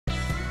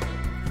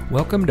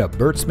Welcome to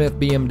Bert Smith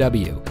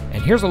BMW,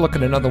 and here's a look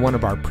at another one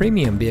of our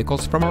premium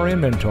vehicles from our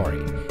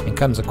inventory, and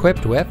comes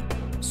equipped with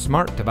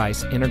smart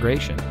device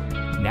integration,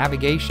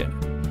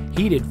 navigation,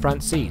 heated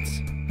front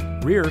seats,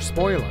 rear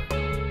spoiler,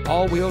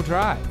 all-wheel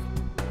drive,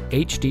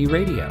 HD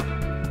radio,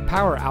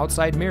 power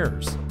outside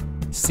mirrors,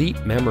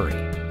 seat memory,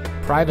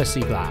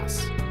 privacy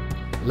glass,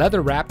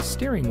 leather-wrapped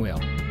steering wheel,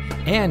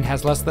 and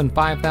has less than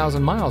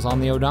 5,000 miles on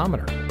the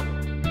odometer.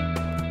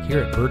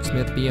 Here at Bert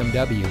Smith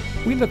BMW,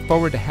 we look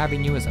forward to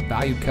having you as a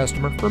valued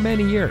customer for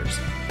many years.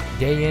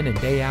 Day in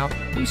and day out,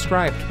 we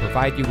strive to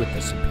provide you with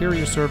the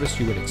superior service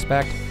you would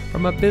expect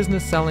from a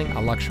business selling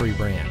a luxury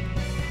brand.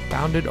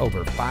 Founded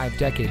over 5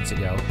 decades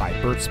ago by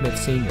Bert Smith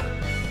Sr.,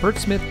 Bert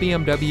Smith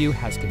BMW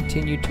has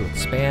continued to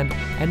expand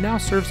and now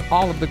serves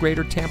all of the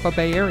greater Tampa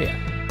Bay area.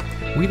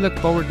 We look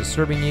forward to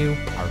serving you,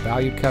 our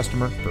valued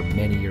customer, for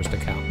many years to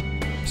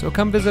come. So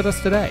come visit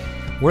us today.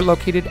 We're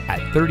located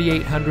at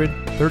 3800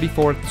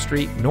 34th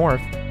Street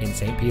North in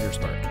St.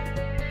 Petersburg.